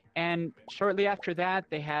 And shortly after that,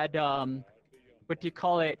 they had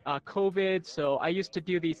COVID. So I used to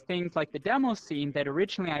do these things like the demo scene that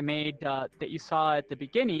originally I made that you saw at the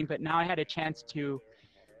beginning, but now I had a chance to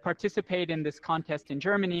participate in this contest in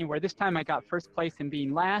Germany, where this time I got first place in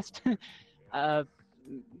being last.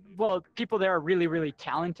 Well, people there are really, really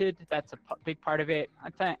talented. That's a big part of it.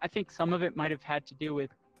 I think some of it might have had to do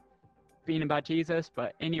with being about Jesus,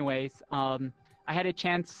 but anyways, I had a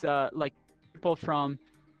chance, like people from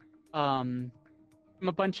from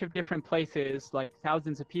a bunch of different places. Like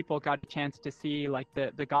thousands of people got a chance to see like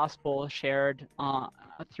the gospel shared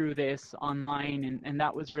through this online, and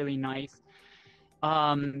that was really nice.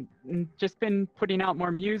 Just been putting out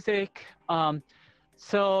more music.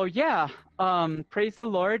 So yeah, praise the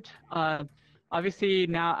Lord. Obviously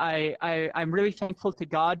now I'm really thankful to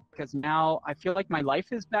God because now I feel like my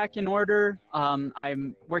life is back in order.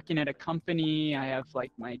 I'm working at a company. I have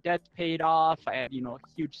like my debts paid off. I have,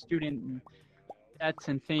 huge student debts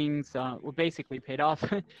and things, well, basically paid off.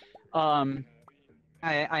 I'm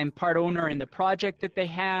part owner in the project that they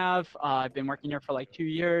have. I've been working here for like 2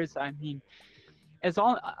 years. I mean, as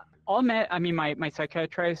my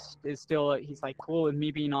psychiatrist is still, he's like cool with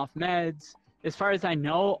me being off meds. As far as I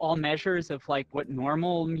know, all measures of like what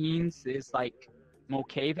normal means is like I'm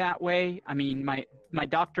okay that way. I mean, my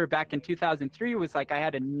doctor back in 2003 was like I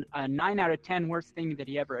had a 9 out of 10 worst thing that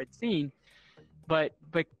he ever had seen. But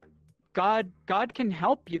God can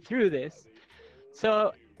help you through this.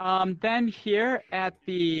 So then here at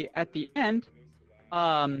the end,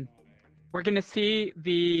 we're gonna see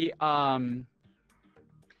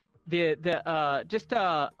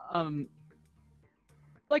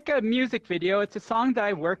like a music video. It's a song that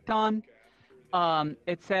I worked on.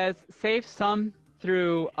 It says save some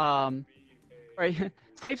through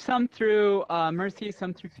save some through mercy,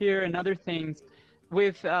 some through fear, and other things.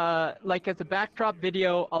 With like as a backdrop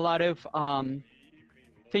video, a lot of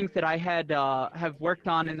things that I had have worked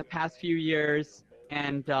on in the past few years,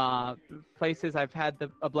 and places I've had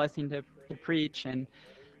a blessing to preach. And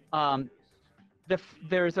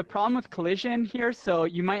there's a problem with collision here, so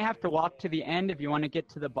you might have to walk to the end if you want to get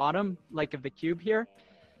to the bottom, like of the cube here.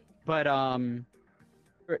 But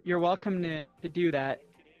you're welcome to do that.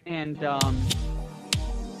 And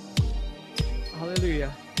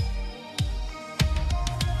hallelujah.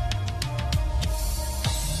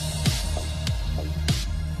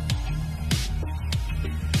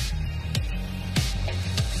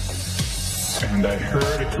 And I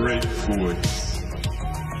heard a great voice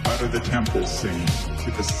out of the temple saying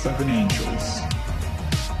to the 7 angels,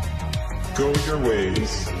 "Go your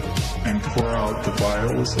ways and pour out the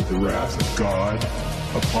vials of the wrath of God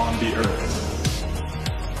upon the earth."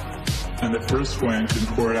 And the first went and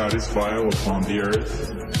poured out his vial upon the earth,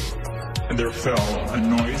 and there fell a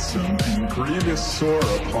noisome and grievous sore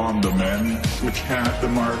upon the men which had the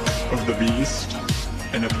mark of the beast,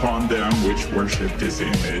 and upon them which worshipped his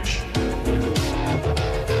image.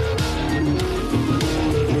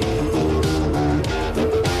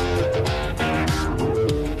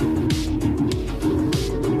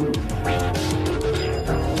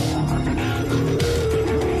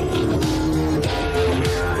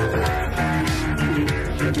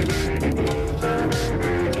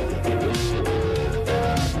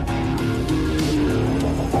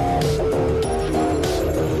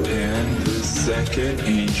 Second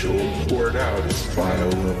angel poured out his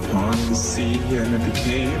vial upon the sea, and it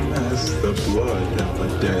became as the blood of a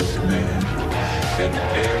dead man, and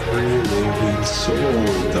every living soul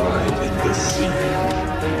died in the sea.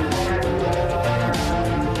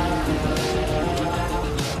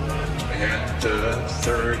 And the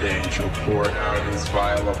third angel poured out his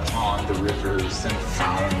vial upon the rivers and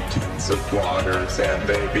fountains of waters, and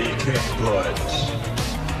they became blood.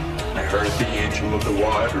 I heard the angel of the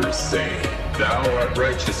waters say, "Thou art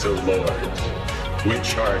righteous, O Lord,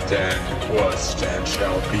 which art and wast and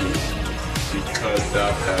shall be, because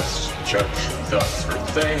thou hast judged thus, for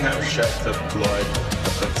they have shed the blood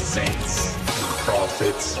of saints and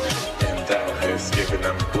prophets, and thou hast given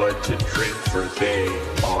them blood to drink, for they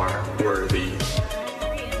are worthy."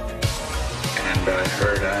 And I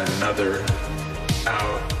heard another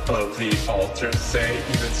out of the altar say,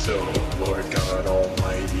 "Even so, Lord God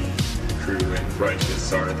Almighty, true and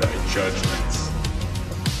righteous are thy judgments."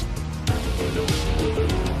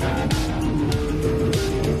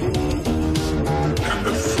 And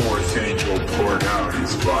the fourth angel poured out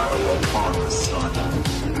his vial upon the sun,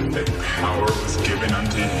 and power was given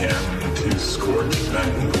unto him to scorch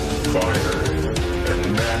men with fire, and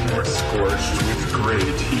men were scorched with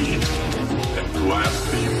great heat, and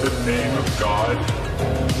blasphemed the name of God,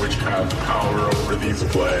 which hath power over these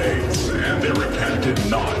plagues, and they repented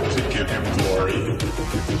not to give him glory.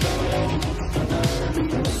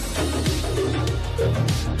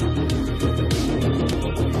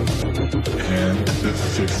 And the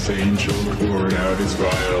fifth angel poured out his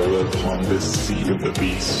vial upon the seat of the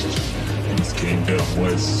beast. His kingdom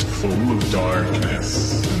was full of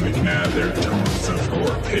darkness, and they gnawed their tongues for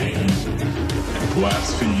pain, and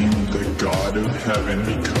blasphemed the God of heaven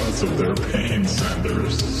because of their pains and their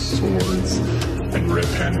swords, and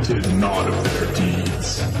repented not of their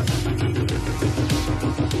deeds.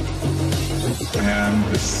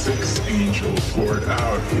 the sixth angel poured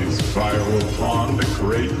out his vial upon the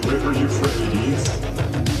great river Euphrates,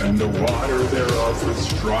 and the water thereof was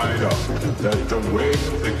dried up, that the way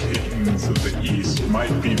of the kings of the east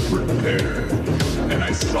might be prepared. And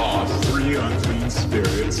I saw three unclean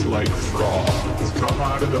spirits like frogs come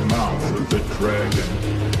out of the mouth of the dragon,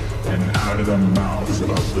 and out of the mouth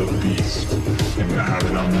of the beast, and out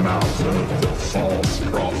of the mouth of the false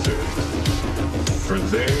prophet. For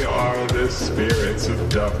they are the spirits of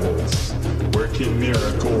devils, working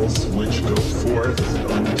miracles which go forth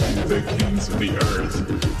unto the kings of the earth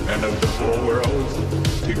and of the whole world,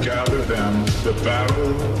 to gather them to the battle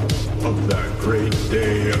of that great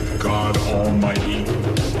day of God Almighty.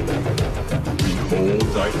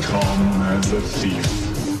 Behold, I come as a thief.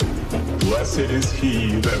 Blessed is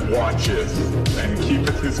he that watcheth and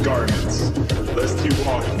keepeth his garments, lest he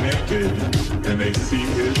walk naked and they see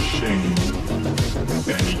his shame.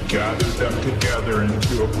 And he gathered them together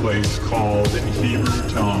into a place called in Hebrew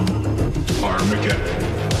tongue Armageddon.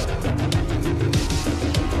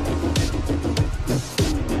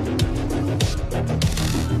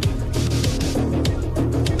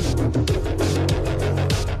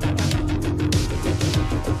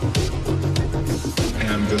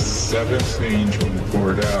 The seventh angel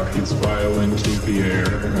poured out his vial into the air,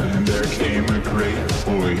 and there came a great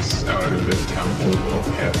voice out of the temple of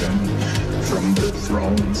heaven from the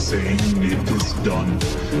throne, saying, It is done.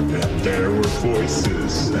 And there were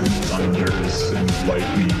voices and thunders and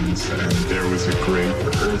lightnings, and there was a great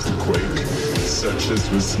earthquake, such as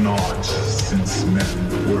was not since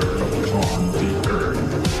men were upon the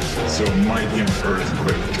earth. So mighty an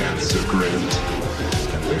earthquake and so great.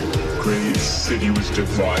 The great city was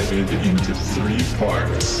divided into three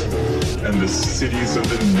parts, and the cities of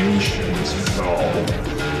the nations fell.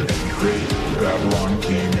 And great Babylon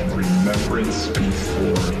came in remembrance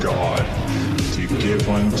before God, to give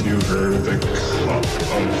unto her the cup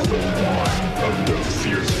of the wine of the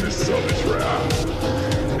fierceness of his wrath.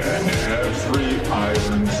 And every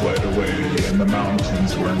island fled away, and the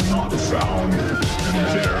mountains were not found.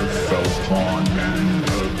 And there fell upon men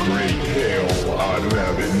a great hail out of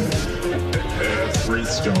heaven, every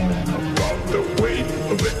stone above the weight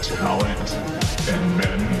of a talent. And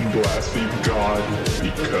men blasphemed God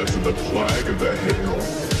because of the plague of the hail,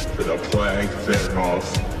 for the plague thereof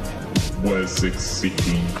was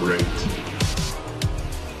exceeding great.